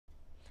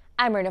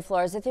I'm Marina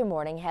Flores with your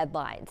morning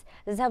headlines.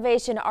 The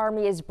Salvation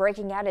Army is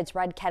breaking out its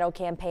Red Kettle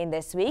campaign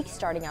this week,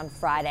 starting on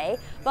Friday.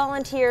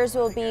 Volunteers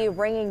will be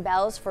ringing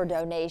bells for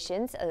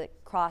donations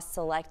across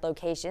select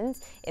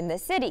locations in the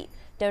city.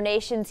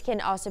 Donations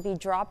can also be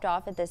dropped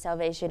off at the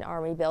Salvation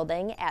Army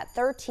building at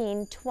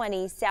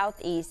 1320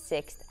 Southeast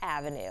 6th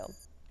Avenue.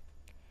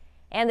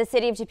 And the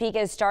city of Topeka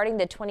is starting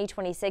the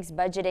 2026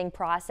 budgeting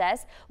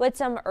process with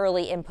some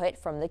early input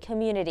from the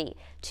community.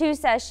 2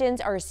 sessions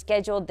are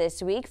scheduled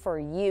this week for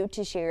you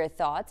to share your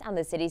thoughts on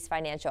the city's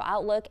financial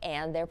outlook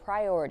and their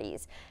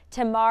priorities.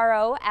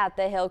 Tomorrow at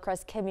the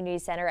Hillcrest Community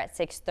Center at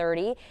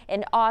 6:30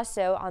 and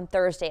also on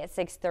Thursday at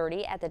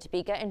 6:30 at the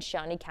Topeka and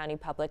Shawnee County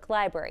Public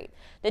Library.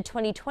 The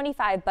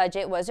 2025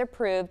 budget was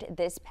approved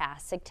this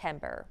past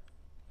September.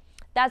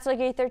 That's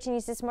looking at 13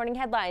 News This Morning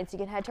headlines. You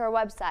can head to our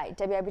website,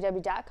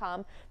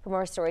 WIBW.com, for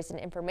more stories and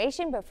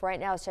information. But for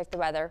right now, let's check the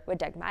weather with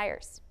Doug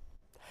Myers.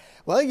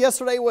 Well,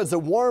 yesterday was a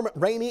warm,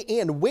 rainy,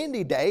 and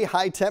windy day.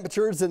 High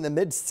temperatures in the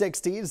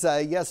mid-60s.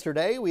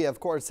 Yesterday, we, of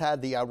course,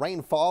 had the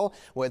rainfall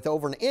with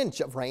over an inch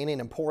of rain in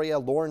Emporia,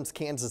 Lawrence,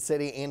 Kansas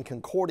City, and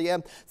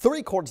Concordia.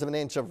 3/4 of an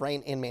inch of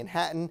rain in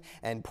Manhattan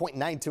and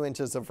 0.92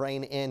 inches of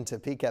rain in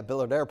Topeka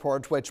Billard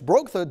Airport, which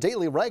broke the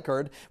daily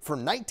record for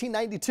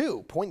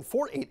 1992.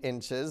 0.48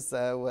 inches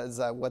was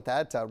what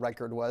that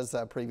record was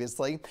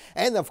previously.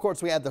 And, of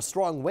course, we had the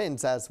strong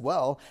winds as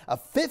well. A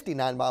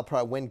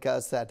 59-mile-per-hour wind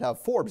gust at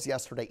Forbes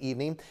yesterday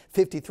evening,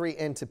 53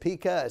 in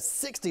Topeka,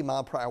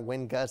 60-mile-per-hour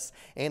wind gusts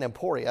in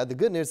Emporia. The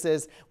good news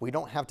is we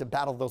don't have to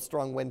battle those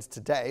strong winds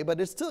today, but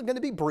it's still going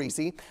to be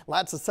breezy.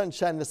 Lots of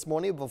sunshine this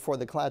morning before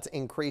the clouds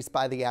increase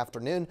by the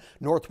afternoon.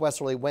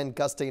 Northwesterly wind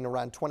gusting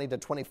around 20 to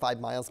 25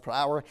 miles per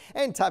hour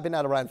and topping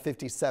out around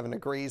 57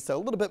 degrees, so a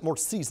little bit more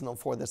seasonal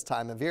for this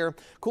time of year.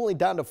 Cooling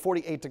down to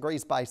 48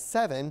 degrees by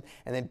 7,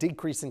 and then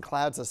decreasing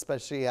clouds,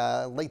 especially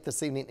late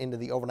this evening into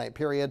the overnight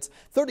periods.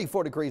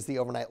 34 degrees the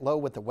overnight low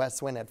with the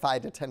west wind at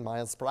 5 to 10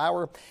 miles per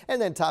hour,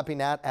 and then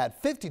topping out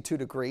at 52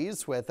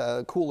 degrees with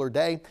a cooler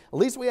day. At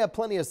least we have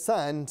plenty of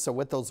sun, so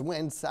with those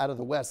winds out of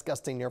the west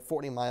gusting near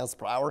 40 miles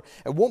per hour,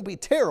 it won't be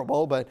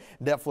terrible, but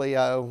definitely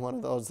one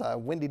of those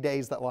windy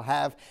days that we'll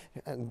have.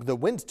 The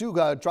winds do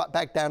drop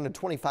back down to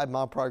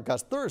 25-mile-per-hour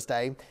gusts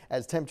Thursday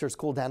as temperatures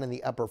cool down in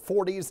the upper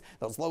 40s.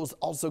 Those lows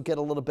also get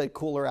a little bit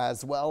cooler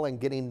as well and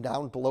getting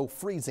down below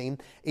freezing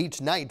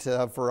each night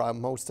for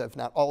most, if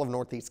not all, of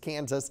northeast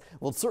Kansas.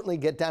 We'll certainly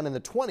get down in the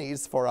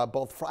 20s for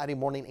both Friday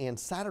morning and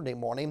Saturday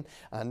morning.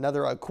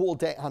 Another cool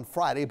day on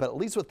Friday, but at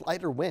least with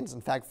lighter winds.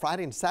 In fact,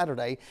 Friday and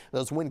Saturday,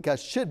 those wind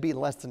gusts should be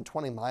less than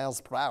 20 miles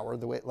per hour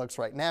the way it looks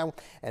right now,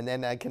 and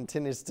then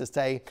continues to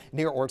stay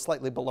near or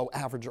slightly below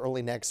average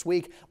early next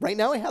week. Right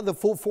now, I have the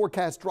full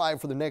forecast drive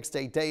for the next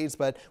 8 days,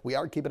 but we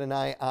are keeping an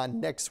eye on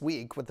next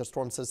week with the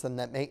storm system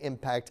that may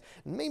impact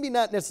maybe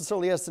not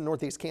necessarily us in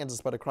northeast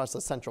Kansas, but across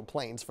the central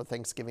plains for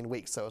Thanksgiving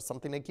week. So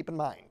something to keep in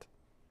mind.